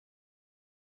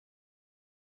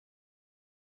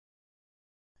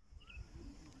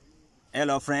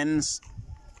Hello friends,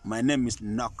 my name is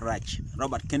Nokrach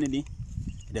Robert Kennedy,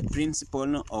 the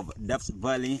principal of Duffs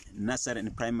Valley Nursery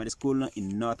and Primary School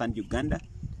in Northern Uganda.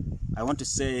 I want to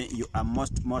say you are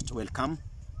most welcome.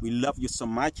 We love you so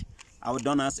much, our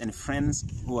donors and friends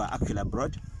who are actually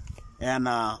abroad. And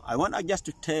I want just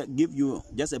to give you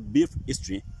just a brief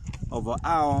history of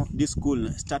how this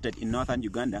school started in Northern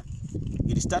Uganda.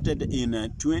 It started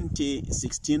in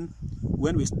 2016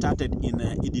 when we started in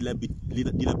a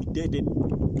dilapidated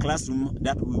classroom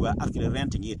that we were actually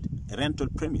renting it, a rental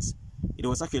premise. It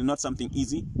was actually not something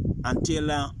easy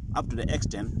until up to the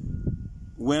extent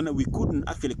when we couldn't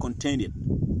actually contain it.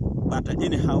 But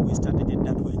anyhow, we started it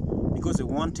that way because we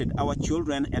wanted our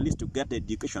children at least to get the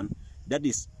education that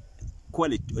is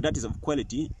of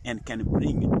quality and can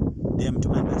bring them to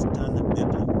understand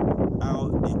better how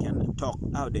they can talk,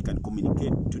 how they can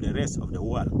communicate to the rest of the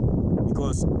world,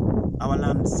 because our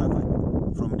land suffered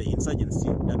from the insurgency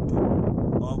that took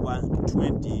over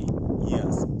 20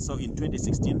 years. So in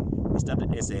 2016 we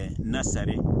started as a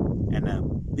nursery and a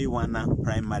BeyondWater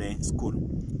primary school,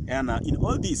 and in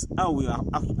all this how we have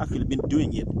actually been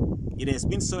doing it, it has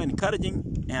been so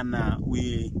encouraging, and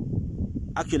we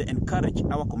actually encourage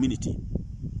our community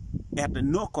at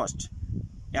no cost,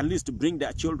 at least to bring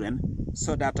their children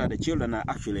so that the children are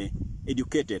actually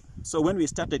educated. So when we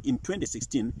started in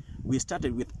 2016, we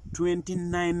started with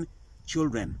 29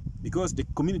 children because the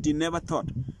community never thought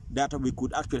that we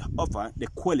could actually offer the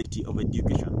quality of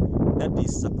education that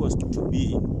is supposed to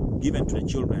be given to the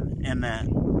children. And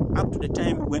up to the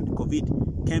time when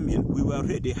COVID came in, we were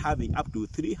already having up to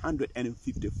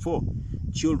 354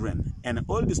 children, and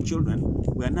all these children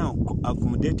were now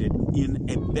accommodated in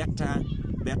a better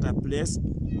place,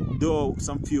 though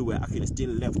some few were actually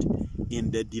still left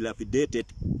in the dilapidated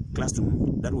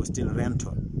classroom that was still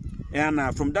rental. And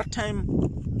from that time,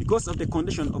 because of the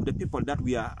condition of the people that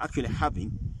we are actually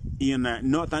having in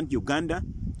Northern Uganda,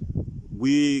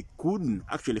 we couldn't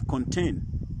actually contain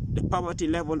the poverty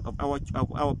level of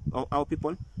our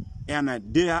people, and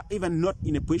they are even not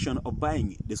in a position of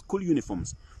buying the school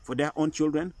uniforms for their own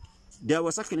children. There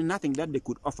was actually nothing that they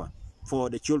could offer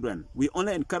for the children. We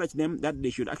only encourage them that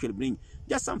they should actually bring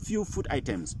just some few food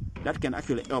items that can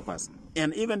actually help us.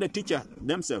 And even the teachers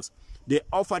themselves, they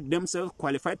offered themselves,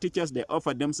 qualified teachers, they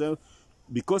offered themselves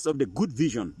because of the good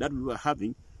vision that we were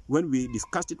having. When we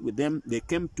discussed it with them, they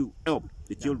came to help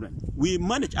the children. We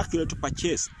managed actually to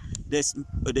purchase the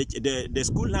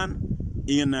school land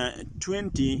in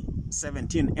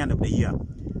 2017, end of the year.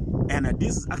 And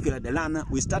this is actually the land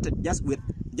we started just with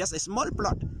just a small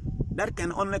plot that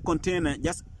can only contain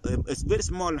just a very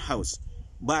small house.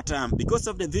 But because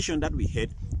of the vision that we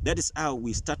had, that is how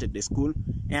we started the school,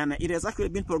 and it has actually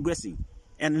been progressing.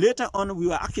 And later on, we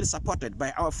were actually supported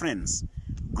by our friends,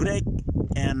 Greg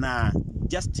and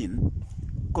Justin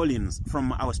Collins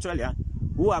from Australia,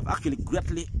 who have actually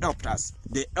greatly helped us.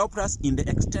 They helped us in the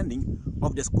extending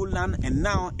of the school land, and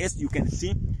now, as you can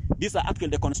see, these are actually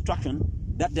the construction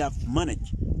that they have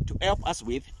managed to help us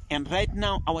with. And right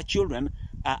now, our children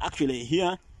are actually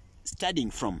here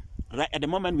studying from. Right at the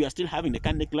moment, we are still having the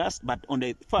candy class, but on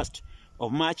the 1st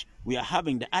of March, we are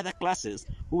having the other classes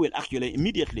who will actually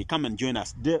immediately come and join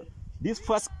us. This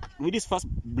first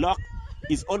block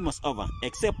is almost over,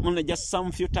 except only just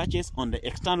some few touches on the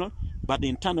external, but the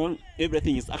internal,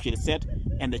 everything is actually set,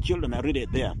 and the children are really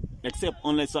there, except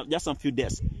only just some few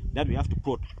desks that we have to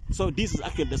put. So this is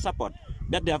actually the support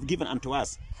that they have given unto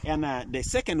us. And the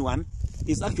second one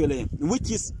is actually,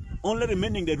 which is only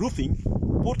remaining the roofing,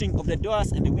 putting of the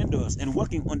doors and the windows, and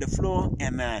working on the floor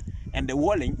and the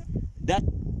walling that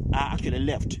are actually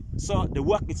left. So the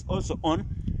work is also on,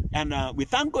 and we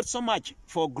thank God so much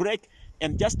for Greg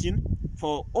and Justin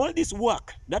for all this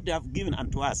work that they have given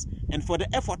unto us, and for the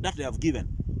effort that they have given,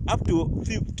 up to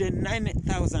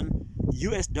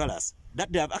 $59,000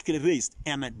 that they have actually raised,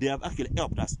 and they have actually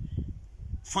helped us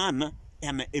fund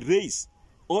and erase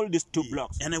all these 2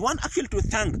 blocks. And I want actually to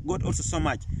thank God also so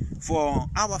much for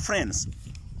our friends,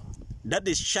 that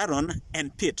is Sharon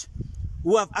and Pete,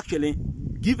 who have actually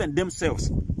given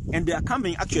themselves, and they are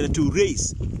coming actually to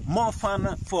raise more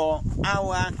fund for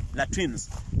our latrines.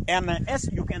 And as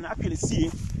you can actually see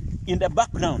in the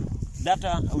background that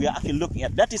we are actually looking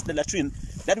at, that is the latrine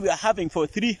that we are having for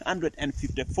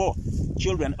 354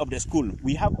 children of the school.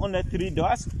 We have only 3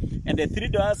 doors, and the 3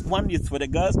 doors, one is for the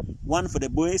girls, one for the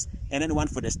boys, and then one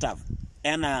for the staff.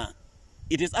 And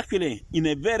it is actually in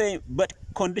a very bad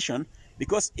condition,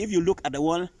 because if you look at the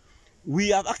wall, we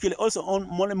have actually also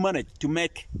only managed to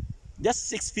make just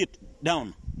 6 feet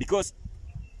down, because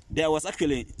there was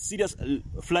actually serious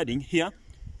flooding here.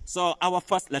 So our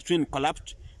first latrine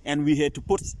collapsed, and we had to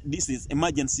put this is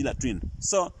emergency latrine.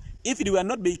 So if it were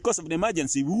not because of the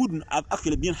emergency, we wouldn't have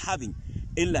actually been having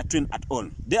a latrine at all.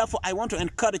 Therefore, I want to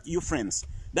encourage you, friends,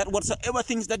 that whatsoever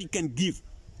things that you can give,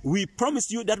 we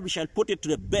promise you that we shall put it to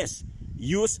the best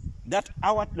use, that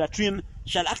our latrine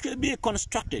shall actually be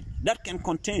constructed that can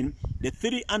contain the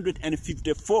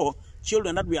 354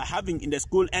 children that we are having in the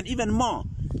school, and even more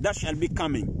that shall be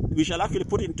coming. We shall actually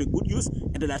put it into good use,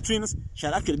 and the latrines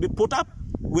shall actually be put up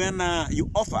when you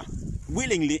offer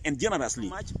willingly and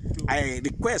generously. I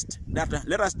request that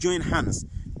let us join hands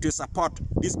to support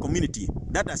this community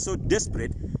that are so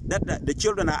desperate, that the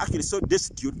children are actually so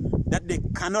destitute that they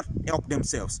cannot help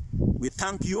themselves. We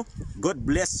thank you. God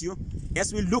bless you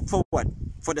as we look forward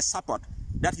for the support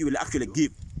that you will actually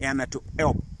give and to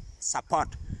help support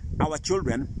our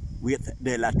children with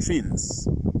the latrines.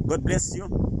 God bless you,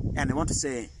 and I want to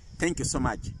say thank you so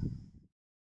much.